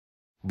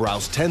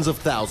Browse tens of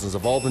thousands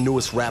of all the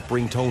newest rap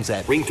ringtones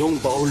at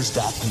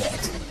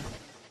ringtoneballers.net.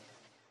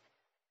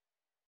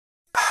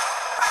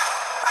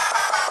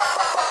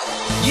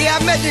 Yeah,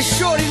 I met this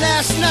shorty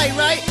last night,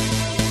 right?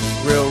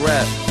 Real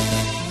rap.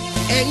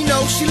 And you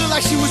know, she looked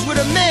like she was with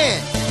a man.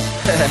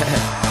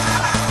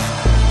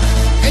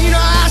 And you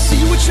know, I asked her,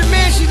 you with your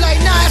man? She's like,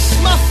 nah,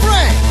 that's my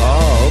friend.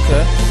 Oh,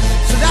 okay.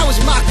 So that was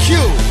my cue.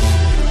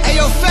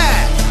 Ayo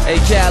Fab. Hey,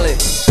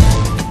 Khaled.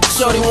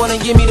 Shorty wanna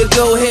give me the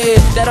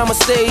go-ahead, that I'ma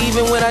stay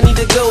even when I need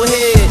to go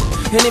ahead.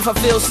 And if I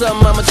feel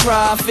something, I'ma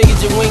try. I figured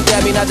you winked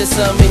at me, not just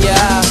something in your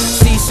eye.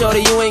 See, shorty,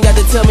 you ain't got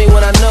to tell me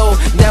when I know.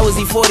 That was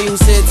E40 who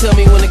said, tell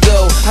me when to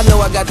go. I know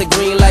I got the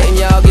green light and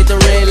y'all get the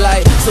red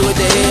light. So with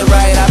the head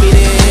right, I'll be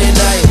there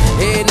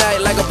every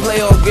night like a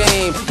playoff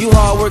game. You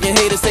hard-working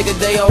haters, take a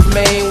day off,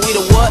 man. We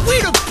the what?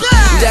 We the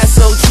best! That's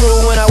so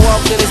true. When I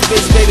walk in this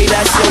bitch, baby,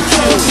 that's so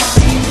true.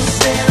 See you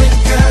staring,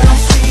 girl, I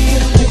see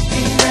you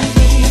looking at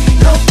me.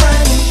 No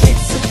funny,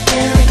 it's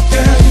apparent,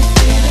 girl, you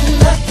feeling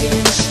lucky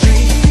in the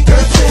street. Girl,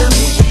 tell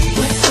me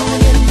what's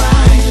on your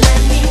mind,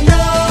 let me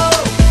know.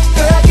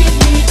 Girl, give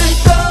me the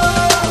go,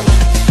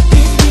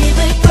 give me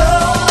the go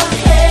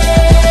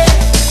ahead.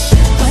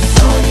 What's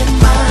on your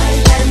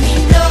mind, let me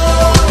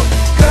know.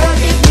 Girl,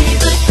 give me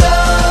the go.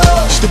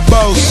 It's the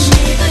boss,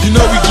 you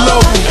know we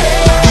global.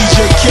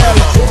 DJ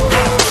Khaled,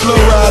 Flo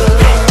Rida,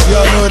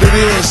 y'all know what it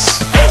is.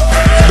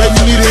 Baby,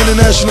 you need an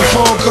international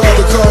phone call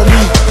to call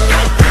me.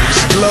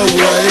 It's global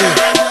right here.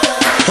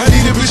 I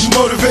need a bitch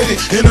motivated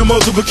in a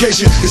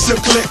multiplication.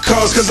 Except collect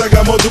calls cause I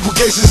got multiple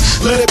cases.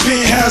 Let it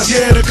penthouse,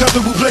 yeah, in the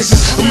comfortable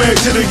places. I'm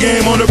married to the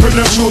game on a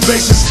prenuptial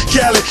basis.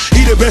 Khaled,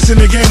 he the best in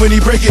the game when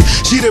he break it.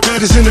 She the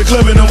baddest in the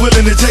club and I'm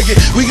willing to take it.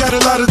 We got a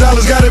lot of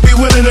dollars, gotta be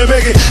willing to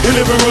make it. And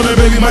if I roll it,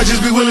 baby, might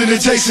just be willing to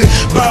taste it.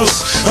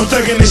 Boss, I'm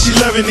thugging and she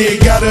loving it.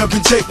 Got up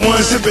and take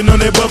one, sipping on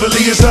that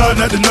bubbly. It's hard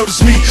not to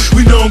notice me.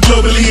 We know I'm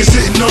globally and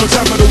sitting on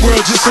top of the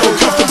world just so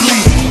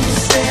comfortably.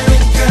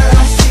 Staring, girl,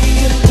 I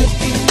see you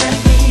looking at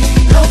me.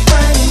 No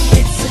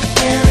funny, it's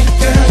apparent,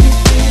 girl, you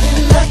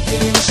feeling lucky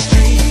in the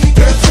street.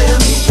 Girl, tell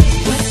me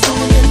what's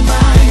on your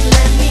mind,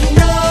 let me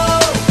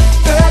know.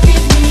 Girl,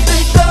 give me the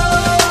go,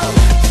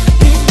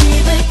 give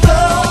me the go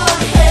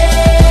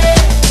ahead.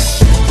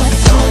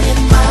 What's on your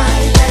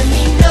mind, let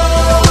me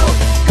know.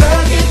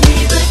 Girl, give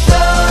me the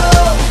go,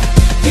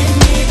 give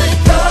me the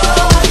go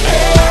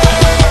ahead.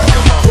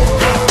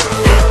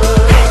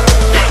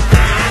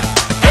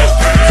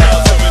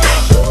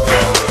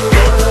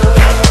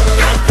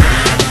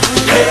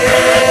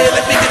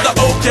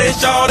 Okay,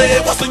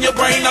 shawty, what's in your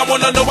brain? I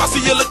wanna know, I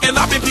see you looking,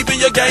 I've been peeping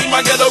your game.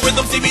 I get a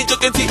rhythm, see me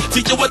juking,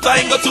 teach you a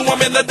thing or two,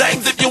 I'm in the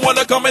dangs. If you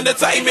wanna come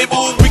entertain me,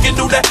 boo, we can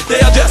do that.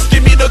 They'll just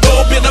give me the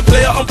go, been a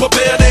player,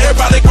 unprepared.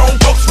 Everybody grown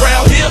folks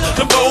round here,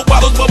 them gold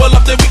bottles bubble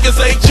up, then we can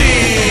say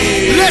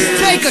cheers. Let's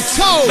take a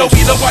toast. No be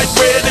the white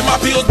bread in my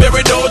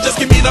Pillsbury door, just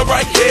give me the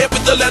right head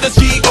with the letters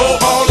G-O.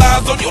 All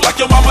eyes on you like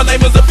your mama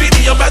name is a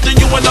pity. Imagine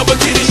you another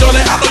kitty,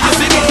 shorty, I know you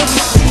see me.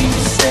 See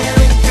you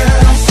staring,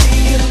 girl, I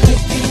see you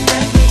looking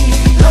at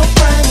me. No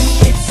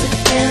funny, it's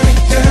apparent,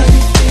 girl,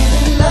 you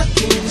feeling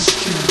lucky in the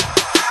street.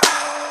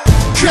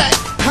 Crack,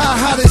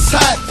 hot is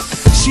hot.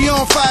 She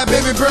on fire,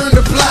 baby, burn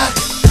the block.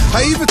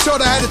 I even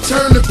told her I had to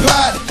turn the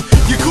pot.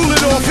 You cool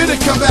it off, it'll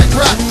come back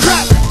rock.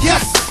 Crap,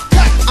 yes,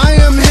 I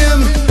am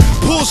him.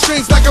 Pull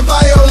strings like a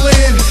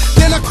violin.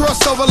 Then I cross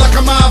over like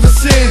I'm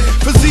Iverson.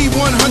 For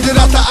Z100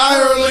 out to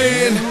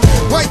Ireland.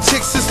 White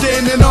chicks are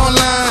standing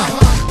online.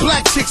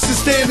 Black chicks are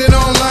standing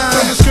online.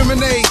 Don't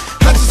discriminate,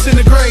 I just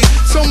integrate.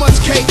 So much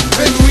cake,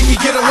 baby, we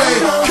can get away.